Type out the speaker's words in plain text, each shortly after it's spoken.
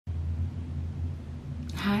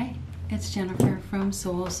Hi, it's Jennifer from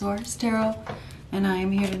Soul Source Tarot, and I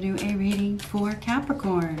am here to do a reading for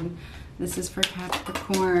Capricorn. This is for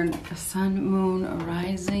Capricorn, Sun, Moon,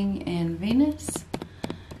 Rising, and Venus.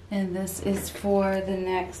 And this is for the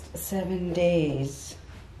next 7 days.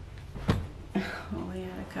 Oh, we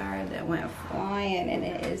had a card that went flying, and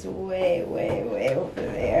it is way, way, way over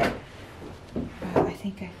there. I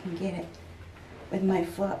think I can get it with my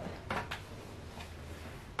flip.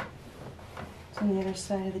 It's on the other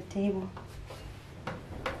side of the table.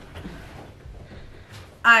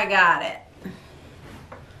 I got it.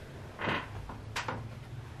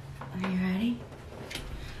 Are you ready?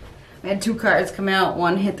 I had 2 cards come out.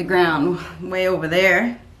 One hit the ground way over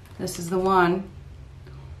there. This is the one.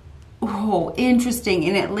 Oh, interesting.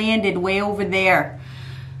 And it landed way over there.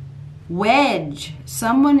 Wedge.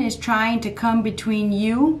 Someone is trying to come between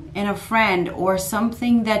you and a friend or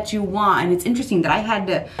something that you want. And it's interesting that I had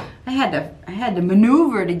to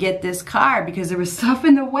maneuver to get this card because there was stuff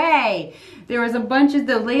in the way. There was a bunch of,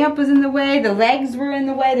 the lamp was in the way, the legs were in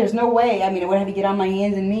the way. There's no way. I mean, I would have to get on my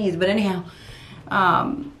hands and knees. But anyhow,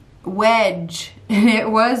 wedge.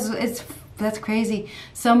 And that's crazy.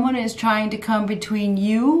 Someone is trying to come between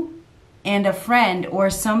you and a friend or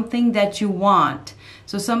something that you want.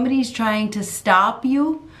 So somebody's trying to stop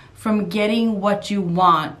you from getting what you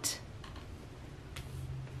want.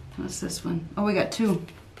 What's this one? Oh, we got 2.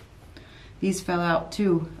 These fell out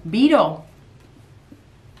too. Beetle.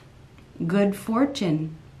 Good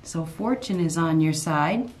fortune. So fortune is on your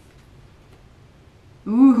side.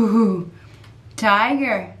 Ooh.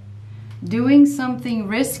 Tiger. Doing something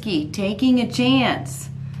risky. Taking a chance.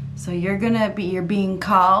 So you're being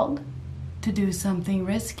called to do something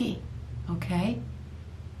risky. Okay?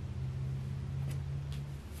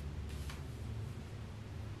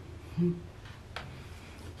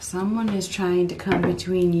 Someone is trying to come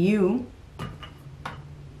between you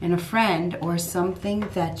and a friend or something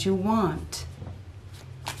that you want.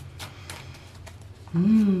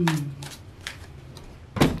 Oh,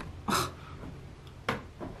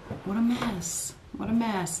 what a mess. What a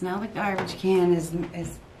mess. Now the garbage can is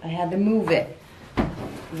I had to move it.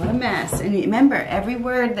 What a mess. And remember, every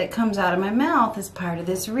word that comes out of my mouth is part of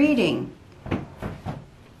this reading.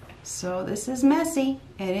 So this is messy.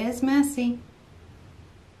 It is messy.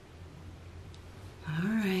 All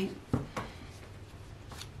right.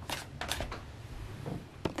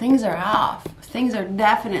 Things are off. Things are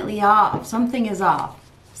definitely off. Something is off.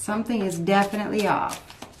 Something is definitely off.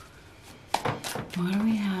 What do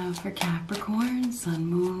we have for Capricorn, Sun,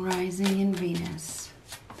 Moon, Rising, and Venus?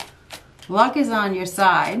 Luck is on your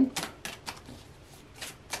side.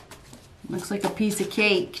 Looks like a piece of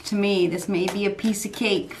cake to me. This may be a piece of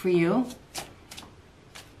cake for you.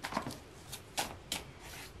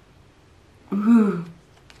 Ooh.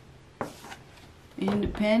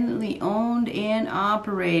 Independently owned and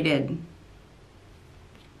operated.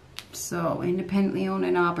 So, independently owned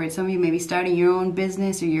and operated. Some of you may be starting your own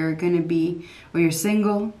business, or you're going to be, or you're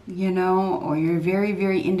single, you know, or you're very,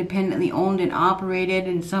 very independently owned and operated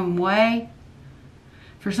in some way.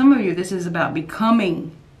 For some of you, this is about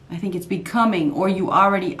becoming. I think it's becoming, or you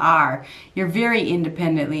already are. You're very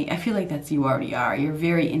independently, I feel like that's you already are. You're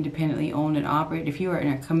very independently owned and operated. If you are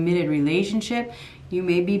in a committed relationship, you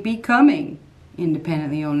may be becoming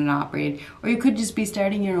independently owned and operated. Or you could just be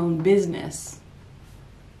starting your own business.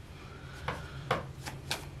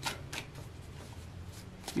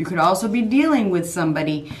 You could also be dealing with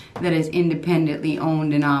somebody that is independently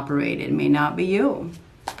owned and operated. It may not be you.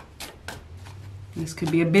 This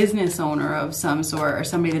could be a business owner of some sort, or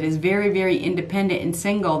somebody that is very, very independent and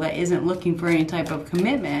single that isn't looking for any type of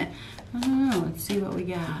commitment. I don't know. Let's see what we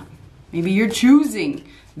got. Maybe you're choosing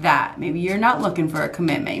that. Maybe you're not looking for a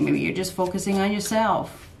commitment. Maybe you're just focusing on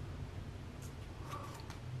yourself.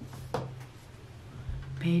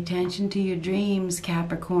 Pay attention to your dreams,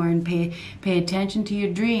 Capricorn. Pay attention to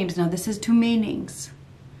your dreams. Now, this has 2 meanings.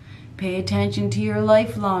 Pay attention to your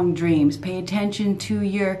lifelong dreams. Pay attention to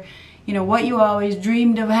your, what you always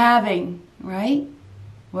dreamed of having, right?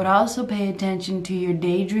 But also pay attention to your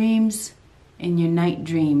daydreams and your night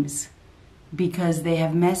dreams, because they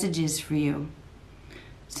have messages for you.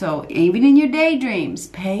 So even in your daydreams,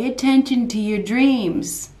 pay attention to your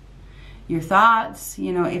dreams. Your thoughts,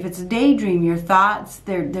 if it's a daydream, your thoughts,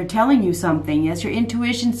 they're telling you something. That's your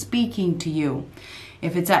intuition speaking to you.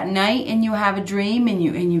 If it's at night and you have a dream and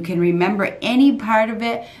you can remember any part of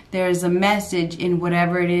it, there's a message in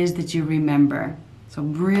whatever it is that you remember. So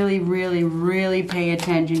really, really, really pay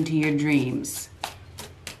attention to your dreams.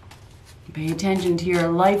 Pay attention to your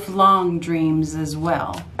lifelong dreams as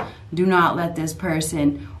well. Do not let this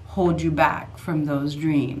person hold you back from those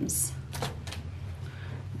dreams.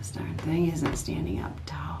 this darn thing isn't standing up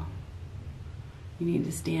tall. You need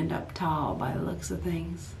to stand up tall by the looks of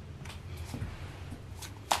things.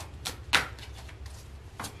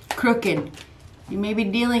 Crooked. You may be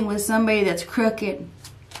dealing with somebody that's crooked.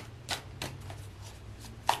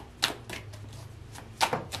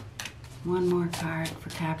 One more card for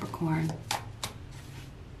Capricorn.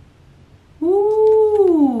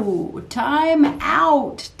 Ooh, time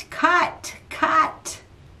out. Cut.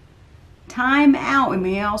 Time out. We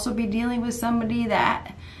may also be dealing with somebody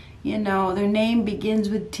that, you know, their name begins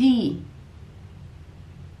with T.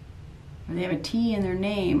 Or they have a T in their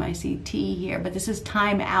name. I see T here, but this is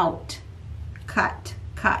time out. Cut.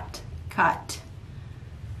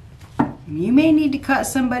 You may need to cut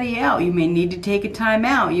somebody out. You may need to take a time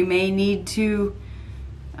out. You may need to,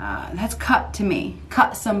 that's cut to me.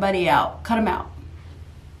 Cut somebody out. Cut them out.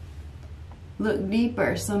 Look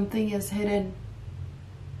deeper. Something is hidden.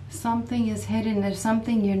 Something is hidden. There's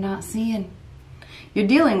something you're not seeing. You're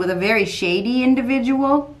dealing with a very shady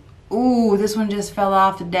individual. Ooh, this one just fell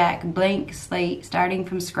off the deck. Blank slate, starting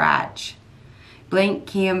from scratch. Blank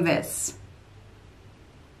canvas.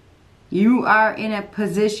 You are in a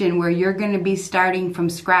position where you're going to be starting from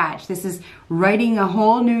scratch. This is writing a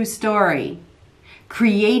whole new story.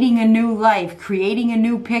 Creating a new life. Creating a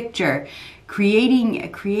new picture. Creating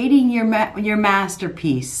your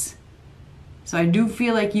masterpiece. So I do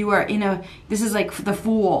feel like you are in a, this is like the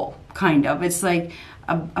Fool, kind of. It's like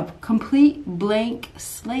a complete blank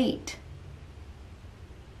slate.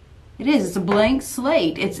 It is. It's a blank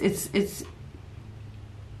slate. It's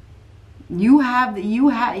you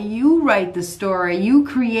write the story. You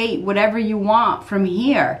create whatever you want from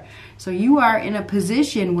here. So you are in a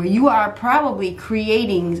position where you are probably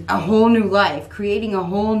creating a whole new life, creating a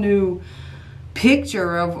whole new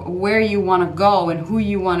picture of where you want to go and who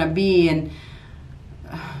you want to be and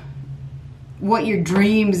what your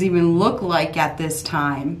dreams even look like at this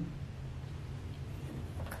time.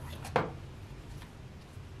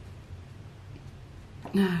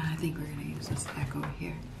 I think we're going to use this deck over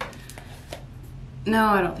here. No,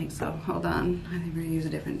 I don't think so. Hold on. I think we're going to use a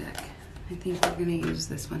different deck. I think we're going to use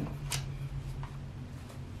this one.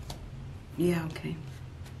 Yeah, okay.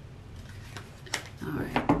 All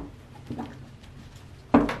right.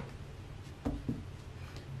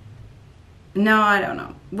 No, I don't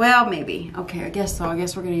know. Well, maybe. Okay, I guess so. I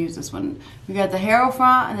guess we're going to use this one. We got the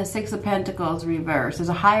Hierophant and the Six of Pentacles reversed. There's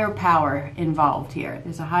a higher power involved here.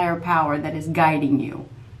 There's a higher power that is guiding you.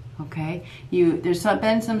 Okay? There's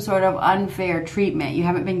been some sort of unfair treatment. You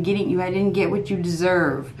didn't get what you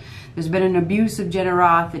deserve. There's been an abuse of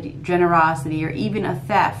generosity or even a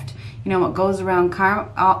theft. You know, what goes around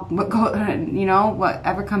karma,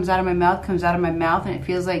 whatever comes out of my mouth comes out of my mouth, and it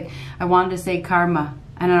feels like I wanted to say karma.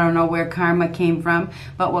 And I don't know where karma came from,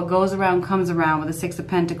 but what goes around comes around with the Six of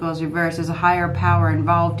Pentacles reversed. There's a higher power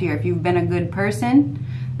involved here. If you've been a good person,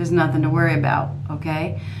 there's nothing to worry about,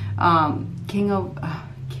 okay?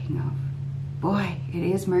 Boy, it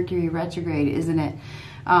is Mercury retrograde, isn't it?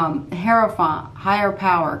 Hierophant, higher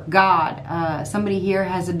power, God. Somebody here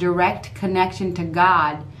has a direct connection to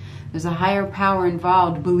God. There's a higher power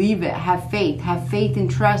involved. Believe it. Have faith. Have faith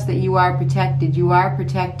and trust that you are protected. You are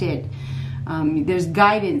protected. There's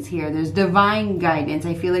guidance here. There's divine guidance.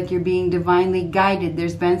 I feel like you're being divinely guided.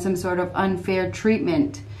 There's been some sort of unfair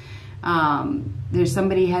treatment. There's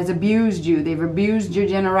somebody has abused you. They've abused your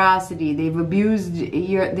generosity. They've abused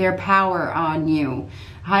their power on you.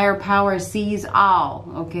 Higher power sees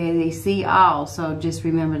all. Okay, they see all. So just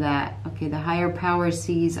remember that. Okay, the higher power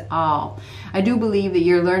sees all. I do believe that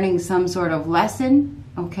you're learning some sort of lesson.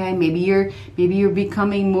 Okay, maybe you're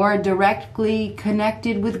becoming more directly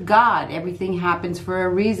connected with God. Everything happens for a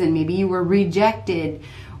reason. Maybe you were rejected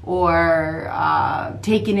or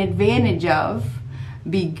taken advantage of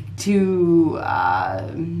to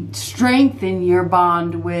strengthen your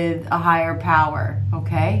bond with a higher power.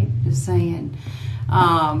 Okay, just saying.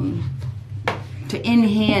 To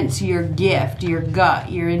enhance your gift, your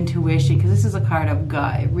gut, your intuition, because this is a card of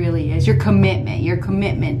gut. It really is. Your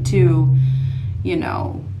commitment to, you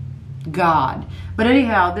know, God. But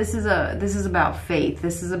anyhow, this is about faith.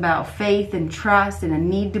 This is about faith and trust and a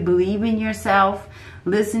need to believe in yourself.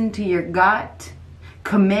 Listen to your gut.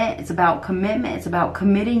 Commit. It's about commitment. It's about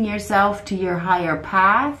committing yourself to your higher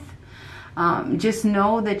path. Just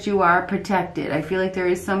know that you are protected. I feel like there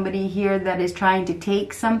is somebody here that is trying to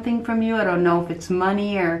take something from you. I don't know if it's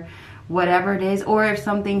money or whatever it is, or if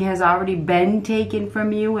something has already been taken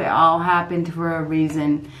from you. It all happened for a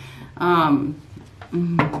reason.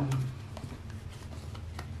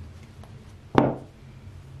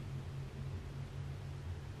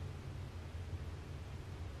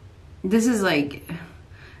 This is like,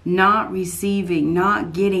 not receiving,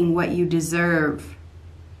 not getting what you deserve.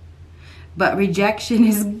 But rejection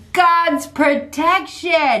is God's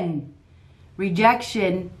protection.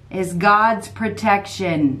 Rejection is God's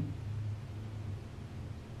protection.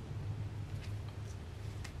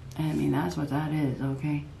 I mean, that's what that is,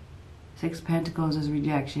 okay? 6 of Pentacles is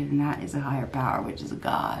rejection, and that is a higher power, which is a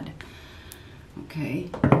God. Okay?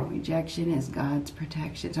 Rejection is God's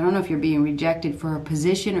protection. So I don't know if you're being rejected for a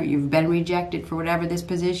position or you've been rejected for whatever this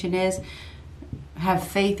position is. Have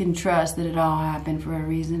faith and trust that it all happened for a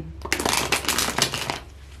reason.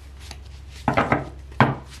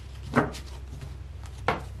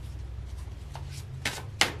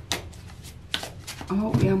 Oh,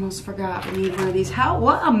 we almost forgot. We need one of these.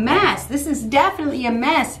 What a mess. This is definitely a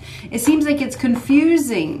mess. It seems like it's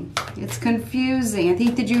confusing. It's confusing. I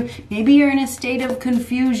think that maybe you're in a state of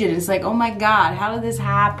confusion. It's like, oh my God, how did this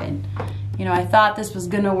happen? You know, I thought this was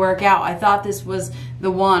going to work out. I thought this was the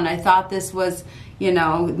one. I thought this was, you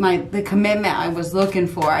know, the commitment I was looking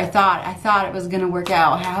for. I thought it was going to work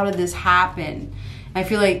out. How did this happen? I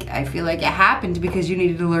feel like it happened because you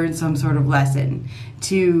needed to learn some sort of lesson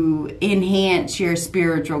to enhance your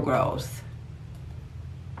spiritual growth.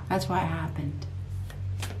 That's why it happened.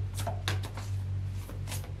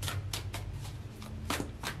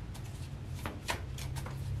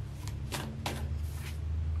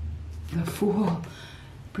 The Fool.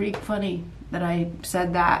 Pretty funny that I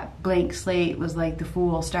said that. Blank slate was like the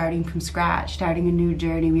Fool, starting from scratch, starting a new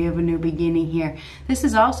journey. We have a new beginning here. This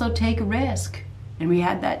is also take a risk. And we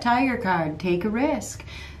had that Tiger card, take a risk.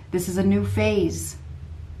 This is a new phase.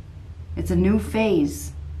 It's a new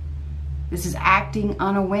phase. This is acting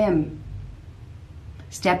on a whim.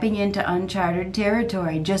 Stepping into uncharted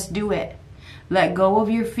territory. Just do it. Let go of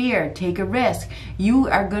your fear. Take a risk. You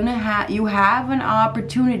have an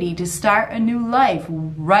opportunity to start a new life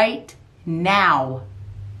right now.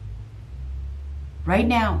 Right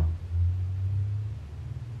now.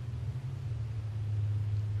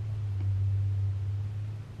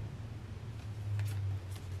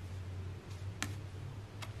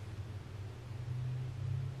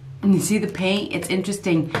 And you see the paint? It's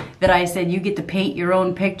interesting that I said you get to paint your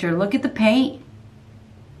own picture. Look at the paint.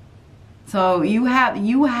 So you have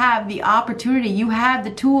the opportunity, you have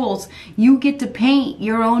the tools. You get to paint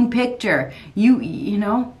your own picture. You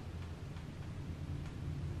know.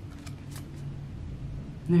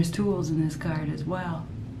 And there's tools in this card as well.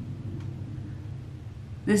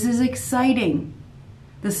 This is exciting.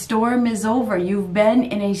 The storm is over. You've been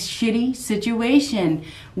in a shitty situation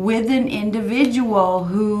with an individual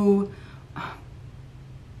who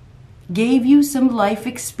gave you some life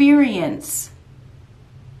experience.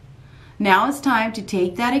 Now it's time to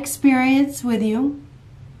take that experience with you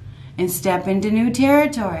and step into new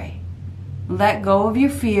territory. Let go of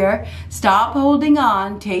your fear. Stop holding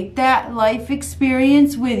on. Take that life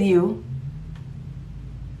experience with you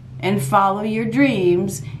and follow your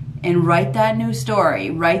dreams. And write that new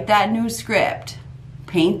story, write that new script,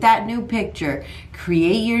 paint that new picture,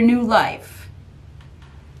 create your new life.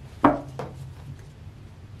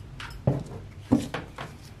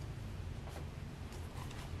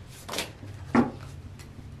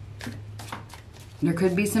 There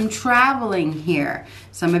could be some traveling here.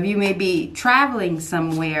 Some of you may be traveling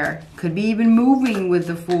somewhere. Could be even moving with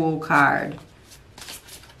the Fool card.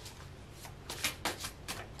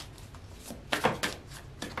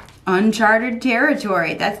 Uncharted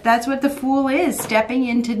territory. That's what the Fool is. Stepping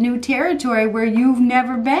into new territory where you've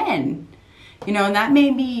never been. You know, and that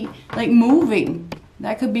may be like moving.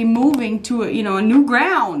 That could be moving to a new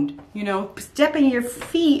ground. You know, stepping your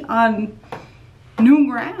feet on new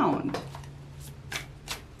ground.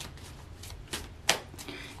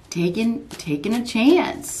 Taking a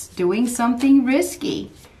chance. Doing something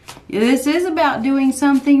risky. This is about doing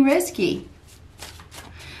something risky.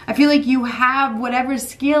 I feel like you have whatever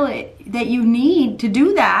skill that you need to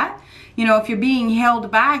do that. You know, if you're being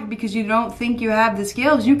held back because you don't think you have the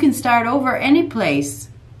skills, you can start over any place.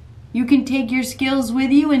 You can take your skills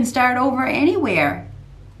with you and start over anywhere.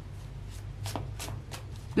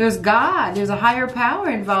 There's God. There's a higher power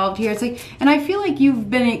involved here. It's like, and I feel like you've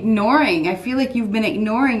been ignoring. I feel like you've been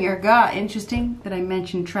ignoring your God. Interesting that I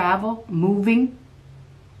mentioned travel, moving.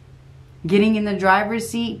 Getting in the driver's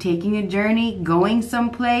seat, taking a journey, going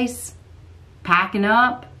someplace, packing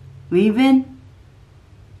up, leaving.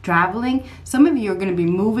 traveling. Some of you are going to be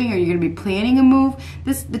moving, or you're going to be planning a move.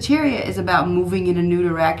 The Chariot is about moving in a new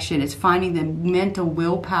direction. It's finding the mental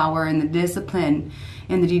willpower and the discipline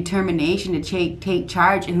and the determination to take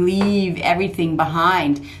charge and leave everything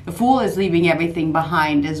behind. The Fool is leaving everything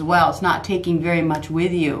behind as well. It's not taking very much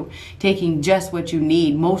with you, taking just what you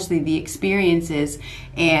need, mostly the experiences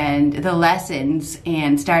and the lessons,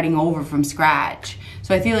 and starting over from scratch.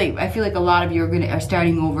 So I feel like a lot of you are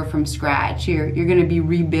starting over from scratch. You're going to be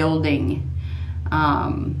rebuilding,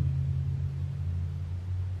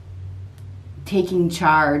 taking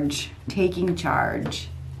charge, taking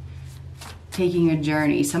a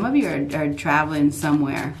journey. Some of you are traveling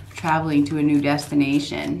somewhere, traveling to a new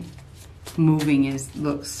destination. Moving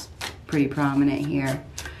looks pretty prominent here.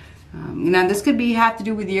 Now this could have to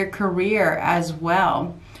do with your career as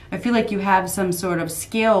well. I feel like you have some sort of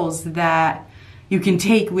skills that you can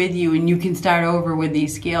take with you, and you can start over with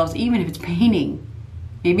these skills, even if it's painting.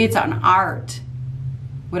 Maybe it's on art.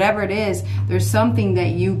 Whatever it is, there's something that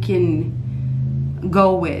you can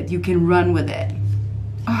go with. You can run with it.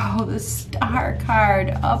 Oh, the Star card,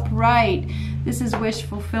 upright. This is wish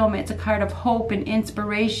fulfillment. It's a card of hope and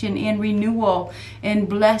inspiration and renewal and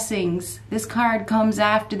blessings. This card comes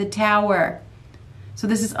after the Tower. So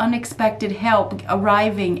this is unexpected help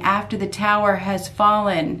arriving after the Tower has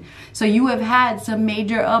fallen. So you have had some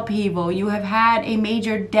major upheaval. You have had a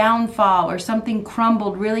major downfall, or something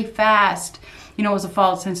crumbled really fast. You know, it was a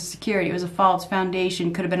false sense of security. It was a false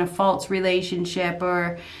foundation. Could have been a false relationship,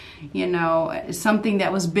 or, you know, something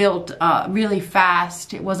that was built really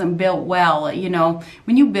fast. It wasn't built well. You know,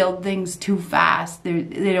 when you build things too fast,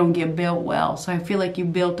 they don't get built well. So I feel like you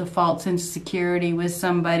built a false sense of security with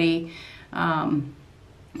somebody,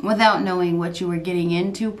 without knowing what you were getting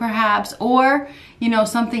into, perhaps. Or, you know,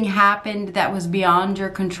 something happened that was beyond your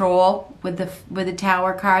control with the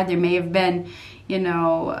Tower card. There may have been, you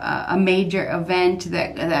know, a major event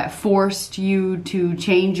that forced you to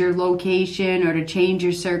change your location, or to change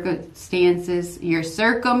your circumstances.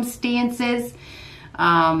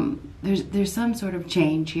 There's some sort of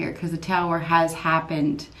change here, because the Tower has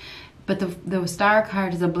happened. But the Star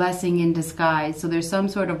card is a blessing in disguise. So there's some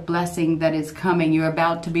sort of blessing that is coming. You're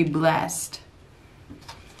about to be blessed.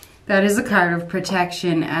 That is a card of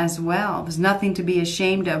protection as well. There's nothing to be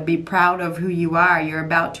ashamed of. Be proud of who you are. You're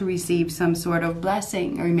about to receive some sort of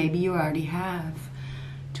blessing. Or maybe you already have.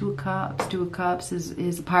 Two of Cups. Two of Cups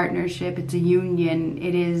is a partnership. It's a union.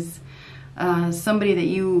 It is somebody that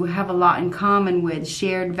you have a lot in common with.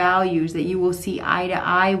 Shared values that you will see eye to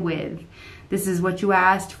eye with. This is what you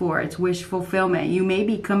asked for. It's wish fulfillment. You may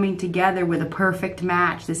be coming together with a perfect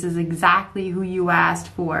match. This is exactly who you asked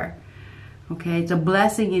for. Okay, it's a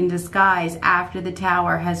blessing in disguise after the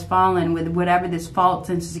Tower has fallen, with whatever this false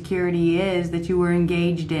sense of security is that you were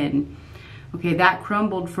engaged in. Okay, that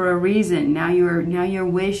crumbled for a reason. Now your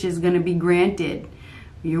wish is going to be granted.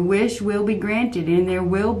 Your wish will be granted, and there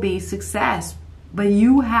will be success. But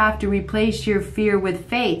you have to replace your fear with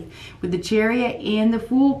faith. With the Chariot and the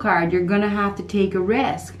Fool card, you're going to have to take a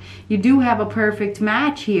risk. You do have a perfect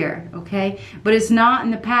match here, okay? But it's not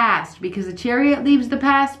in the past, because the Chariot leaves the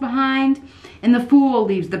past behind and the Fool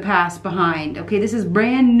leaves the past behind, okay? This is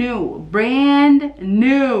brand new. Brand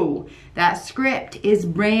new. That script is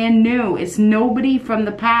brand new. It's nobody from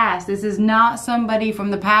the past. This is not somebody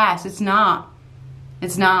from the past. It's not.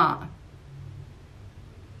 It's not.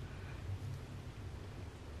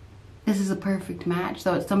 This is a perfect match.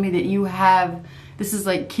 So it's somebody that you have, this is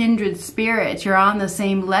like kindred spirits. You're on the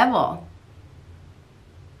same level.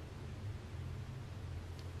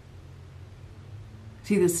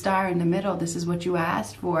 See the star in the middle. This is what you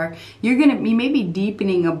asked for. You may be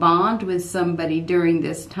deepening a bond with somebody during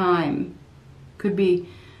this time. Could be,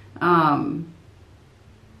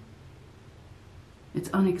 it's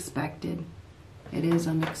unexpected. It is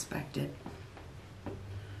unexpected.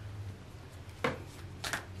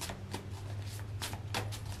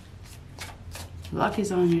 Luck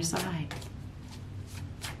is on your side.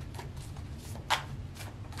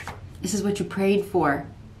 This is what you prayed for.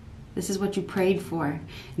 This is what you prayed for.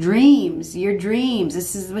 Dreams, your dreams.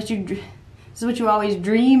 This is what you always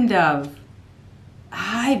dreamed of.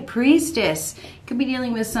 High Priestess. Could be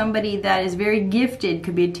dealing with somebody that is very gifted.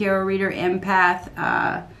 Could be a tarot reader, empath,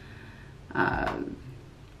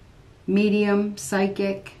 medium,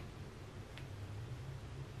 psychic.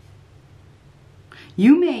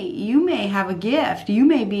 You may have a gift. You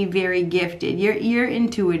may be very gifted. You're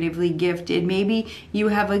intuitively gifted. Maybe you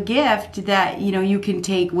have a gift that, you know, you can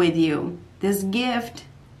take with you. This gift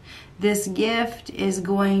is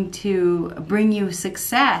going to bring you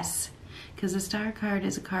success, because the Star card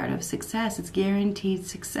is a card of success. It's guaranteed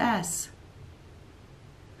success.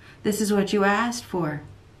 This is what you asked for.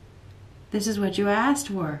 This is what you asked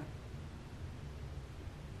for.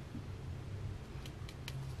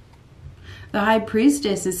 The High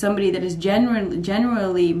Priestess is somebody that is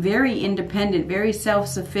generally very independent, very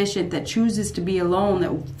self-sufficient, that chooses to be alone,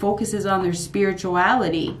 that focuses on their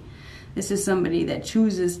spirituality. This is somebody that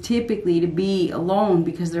chooses typically to be alone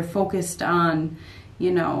because they're focused on,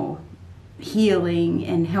 you know, healing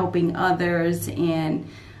and helping others and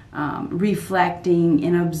reflecting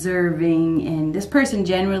and observing. And this person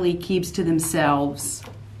generally keeps to themselves.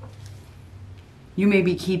 You may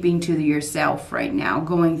be keeping to yourself right now,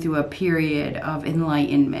 going through a period of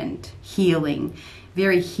enlightenment, healing,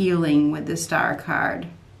 very healing with the Star card.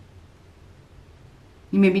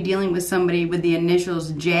 You may be dealing with somebody with the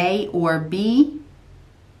initials J or B.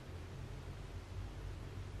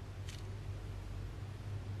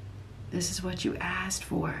 This is what you asked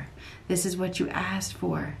for. This is what you asked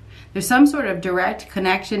for. There's some sort of direct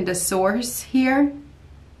connection to source here.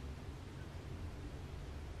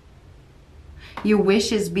 Your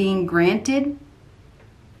wish is being granted.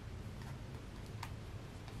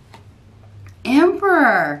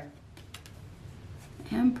 Emperor.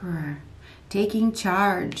 Emperor. Taking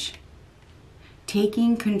charge.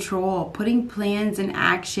 Taking control. Putting plans in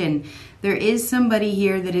action. There is somebody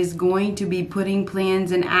here that is going to be putting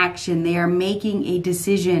plans in action. They are making a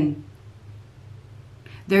decision.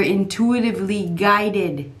 They're intuitively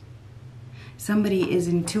guided. Somebody is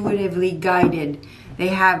intuitively guided.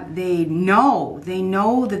 They know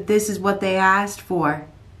that this is what they asked for.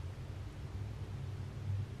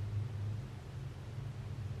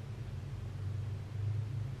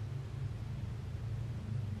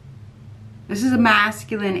 This is a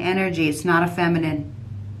masculine energy. It's not a feminine.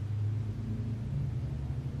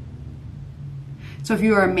 So if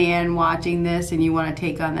you are a man watching this and you want to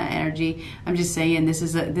take on that energy, I'm just saying this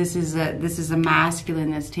is a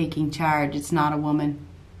masculine that's taking charge. It's not a woman.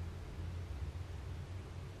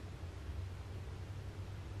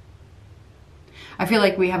 I feel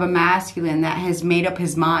like we have a masculine that has made up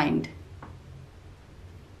his mind.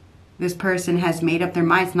 This person has made up their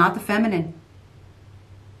mind. It's not the feminine.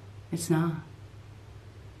 It's not.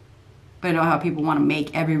 But I know how people want to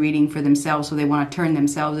make every reading for themselves, so they want to turn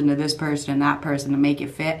themselves into this person and that person to make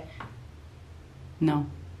it fit. No.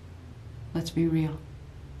 Let's be real.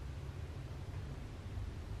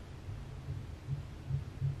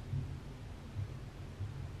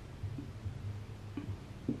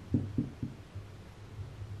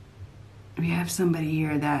 We have somebody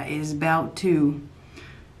here that is about to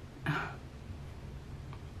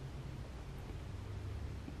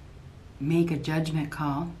make a judgment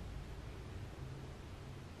call.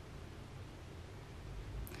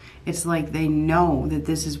 It's like they know that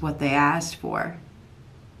this is what they asked for.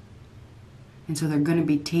 And so they're going to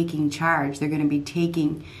be taking charge. They're going to be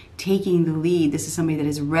taking the lead. This is somebody that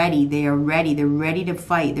is ready. They are ready. They're ready to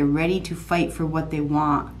fight. They're ready to fight for what they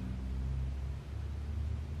want.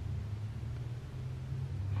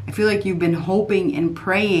 I feel like you've been hoping and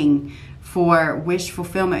praying for wish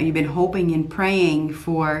fulfillment. You've been hoping and praying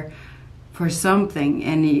for something,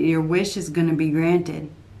 and your wish is going to be granted.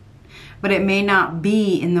 But it may not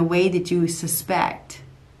be in the way that you suspect,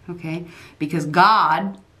 okay? Because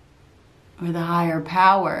God, or the higher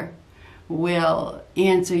power, will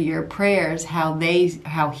answer your prayers how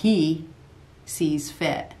He sees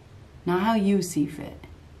fit, not how you see fit.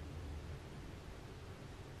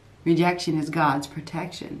 Rejection is God's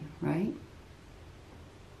protection, right?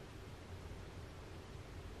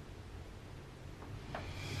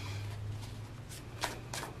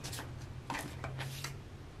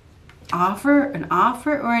 An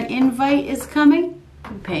offer or an invite is coming.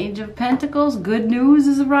 Page of Pentacles, good news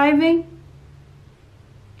is arriving.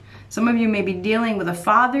 Some of you may be dealing with a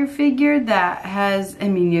father figure that has,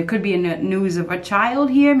 it could be news of a child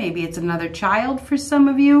here. Maybe it's another child for some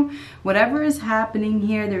of you. Whatever is happening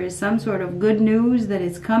here, there is some sort of good news that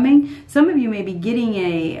is coming. Some of you may be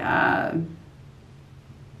getting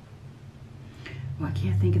I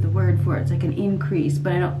can't think of the word for it. It's like an increase,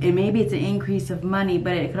 but maybe it's an increase of money,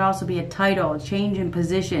 but it could also be a title, a change in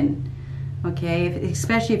position. Okay,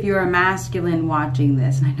 especially if you're a masculine watching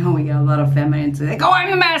this. And I know we got a lot of feminines that like, oh,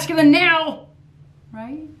 I'm a masculine now,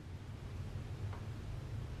 right?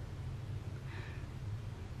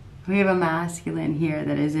 We have a masculine here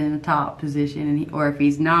that is in a top position, or if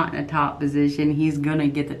he's not in a top position, he's gonna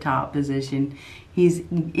get the top position. He's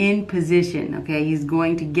in position, okay? He's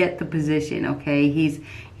going to get the position, okay?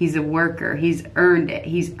 He's a worker. He's earned it.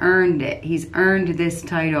 He's earned it. He's earned this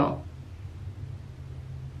title.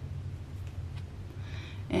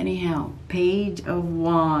 Anyhow, Page of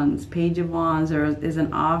Wands. Page of Wands is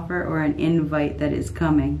an offer or an invite that is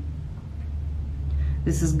coming.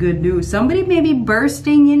 This is good news. Somebody may be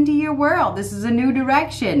bursting into your world. This is a new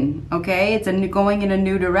direction, okay? It's going in a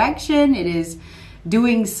new direction. It is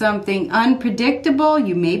doing something unpredictable.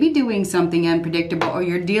 You may be doing something unpredictable, or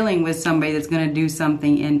you're dealing with somebody that's going to do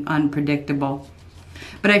something unpredictable.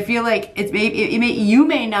 But I feel like you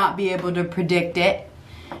may not be able to predict it,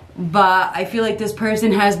 but I feel like this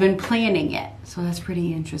person has been planning it. So that's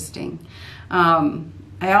pretty interesting.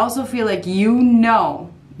 I also feel like you know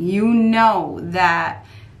that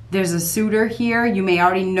there's a suitor here. You may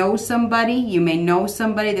already know somebody. You may know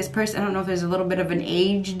somebody. This person, I don't know if there's a little bit of an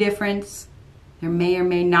age difference. There may or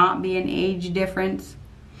may not be an age difference.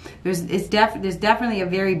 There's definitely a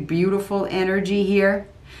very beautiful energy here.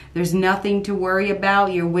 There's nothing to worry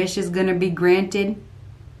about. Your wish is going to be granted.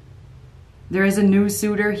 There is a new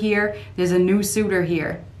suitor here. There's a new suitor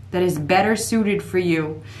here that is better suited for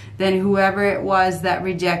you than whoever it was that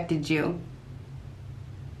rejected you.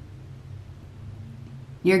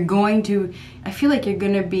 You're going to, I feel like you're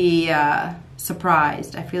going to be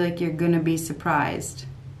surprised. I feel like you're going to be surprised.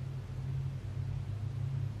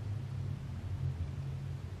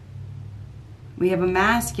 We have a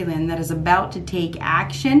masculine that is about to take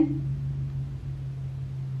action,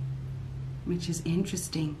 which is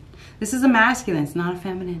interesting. This is a masculine. It's not a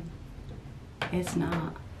feminine. It's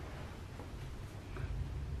not.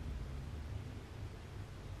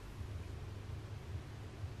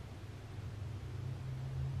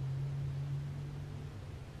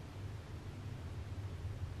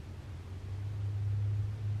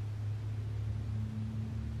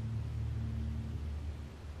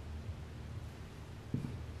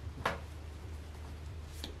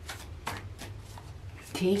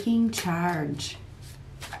 Taking charge.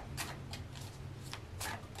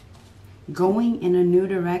 Going in a new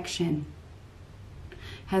direction.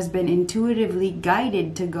 Has been intuitively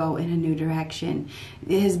guided to go in a new direction.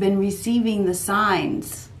 It has been receiving the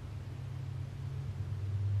signs.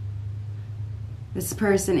 This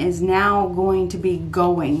person is now going to be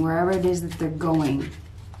going wherever it is that they're going.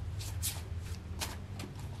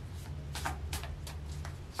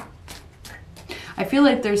 I feel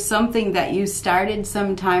like there's something that you started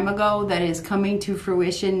some time ago that is coming to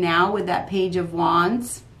fruition now with that Page of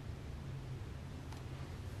Wands.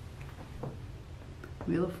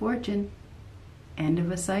 Wheel of Fortune. End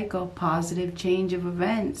of a cycle. Positive change of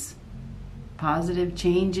events. Positive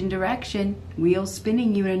change in direction. Wheel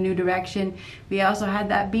spinning you in a new direction. We also had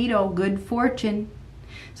that beetle. Good fortune.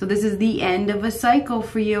 So this is the end of a cycle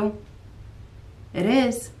for you. It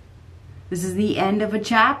is. This is the end of a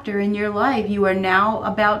chapter in your life. You are now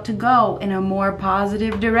about to go in a more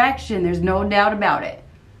positive direction. There's no doubt about it.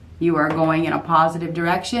 You are going in a positive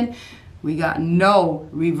direction. We got no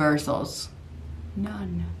reversals.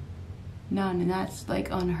 None. None. And that's like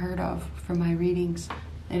unheard of for my readings.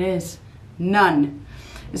 It is. None.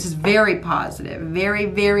 This is very positive. Very,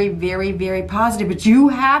 very, very, very positive. But you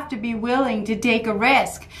have to be willing to take a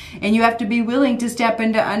risk. And you have to be willing to step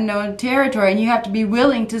into unknown territory. And you have to be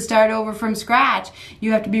willing to start over from scratch.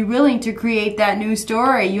 You have to be willing to create that new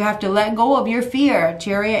story. You have to let go of your fear.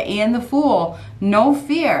 Chariot and the Fool. No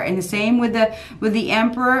fear. And the same with the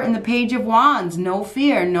Emperor and the Page of Wands. No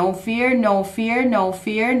fear. No fear. No fear. No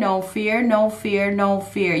fear. No fear. No fear. No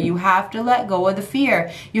fear. You have to let go of the fear.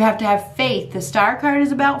 You have to have faith. The Star card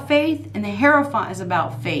is about faith, and the Hierophant is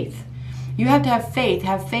about faith. You have to have faith.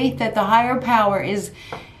 Have faith that the higher power is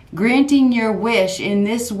granting your wish in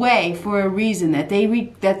this way for a reason. That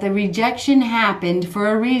the rejection happened for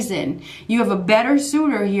a reason. You have a better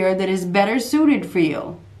suitor here that is better suited for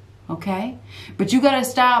you. Okay? But you got to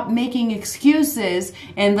stop making excuses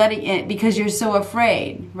and letting it because you're so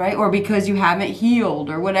afraid, right? Or because you haven't healed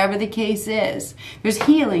or whatever the case is. There's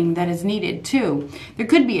healing that is needed too. There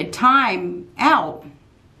could be a time out.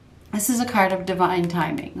 This is a card of divine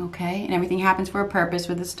timing, okay? And everything happens for a purpose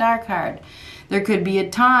with the Star card. There could be a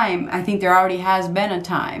time. I think there already has been a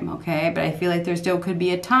time, okay? But I feel like there still could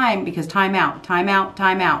be a time because time out, time out,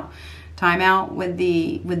 time out. Time out with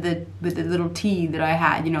the little T that I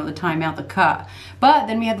had, you know, the time out, the cut. But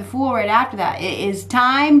then we have the Fool right after that. It is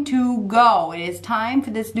time to go. It is time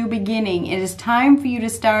for this new beginning. It is time for you to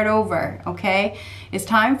start over, okay? It's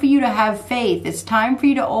time for you to have faith. It's time for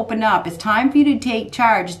you to open up. It's time for you to take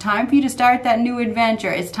charge. It's time for you to start that new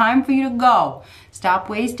adventure. It's time for you to go.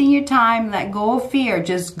 Stop wasting your time. Let go of fear.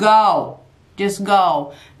 Just go. Just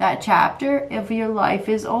go. That chapter of your life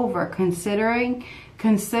is over.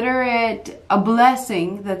 Consider it a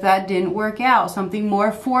blessing that didn't work out. Something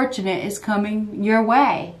more fortunate is coming your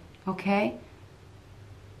way. Okay?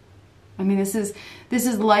 I mean, this is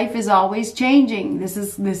life is always changing. This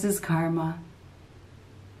is karma.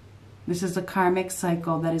 This is a karmic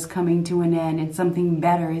cycle that is coming to an end, and something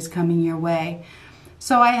better is coming your way.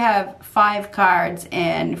 So I have 5 cards,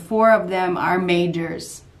 and 4 of them are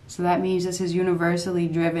majors. So that means this is universally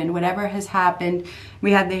driven. Whatever has happened,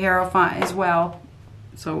 we had the Hierophant as well.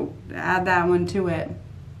 So add that one to it.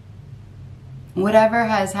 Whatever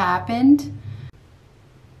has happened,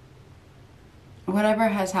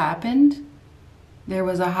 there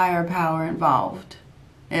was a higher power involved.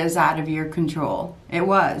 It was out of your control. It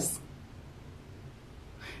was.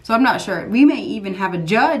 So I'm not sure. We may even have a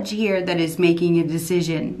judge here that is making a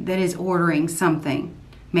decision, that is ordering something.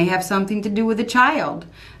 May have something to do with a child.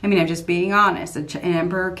 I mean, I'm just being honest. An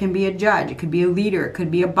emperor can be a judge. It could be a leader. It could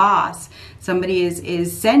be a boss. Somebody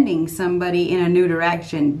is sending somebody in a new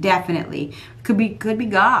direction. Definitely. Could be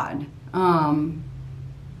God.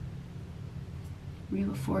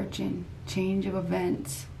 Wheel of Fortune. Change of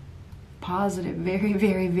events. Positive. Very,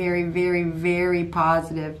 very, very, very, very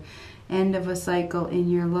positive. End of a cycle in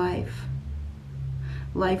your life.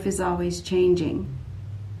 Life is always changing.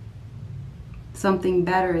 Something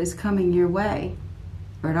better is coming your way,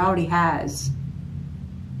 or it already has.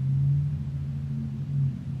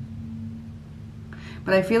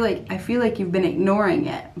 But I feel like you've been ignoring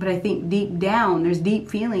it. But I think deep down, there's deep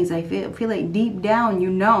feelings. I feel like deep down you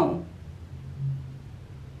know.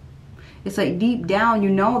 It's like deep down you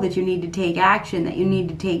know that you need to take action, that you need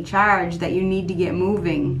to take charge, that you need to get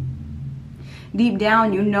moving. Deep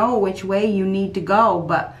down you know which way you need to go,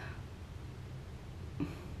 but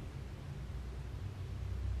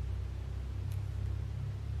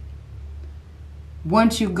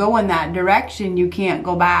once you go in that direction, you can't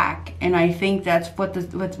go back. And I think that's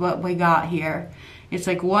what we got here. It's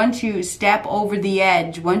like once you step over the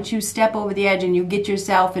edge, and you get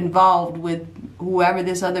yourself involved with whoever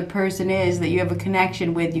this other person is that you have a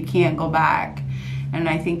connection with, you can't go back. And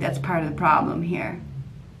I think that's part of the problem here.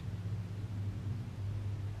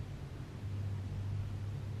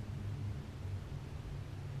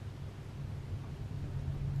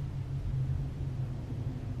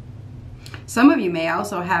 Some of you may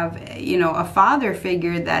also have, a father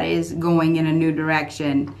figure that is going in a new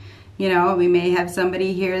direction. We may have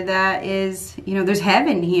somebody here that is, there's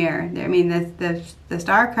heaven here. I mean, the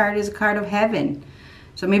star card is a card of heaven.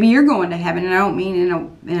 So maybe you're going to heaven, and I don't mean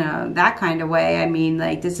in that kind of way. I mean,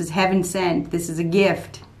 like, this is heaven sent. This is a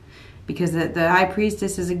gift. Because the High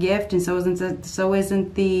Priestess is a gift, and so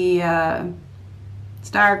isn't the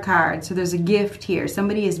star card. So there's a gift here.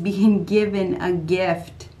 Somebody is being given a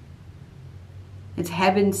gift. It's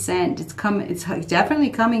heaven sent. It's definitely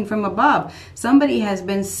coming from above. Somebody has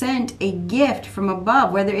been sent a gift from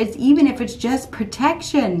above, even if it's just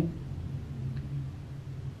protection.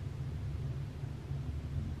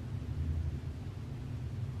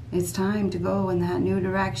 It's time to go in that new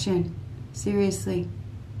direction. Seriously.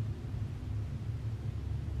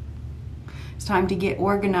 It's time to get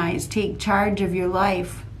organized. Take charge of your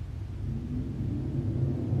life.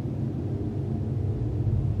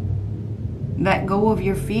 Let go of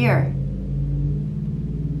your fear.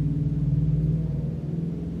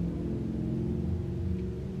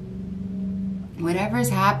 Whatever is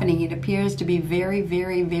happening, it appears to be very,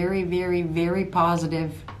 very, very, very, very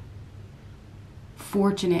positive.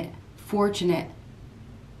 Fortunate.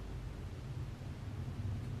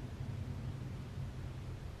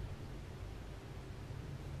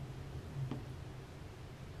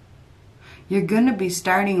 You're going to be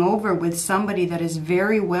starting over with somebody that is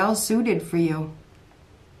very well suited for you.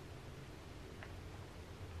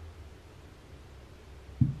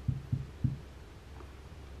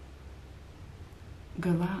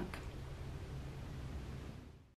 Good luck.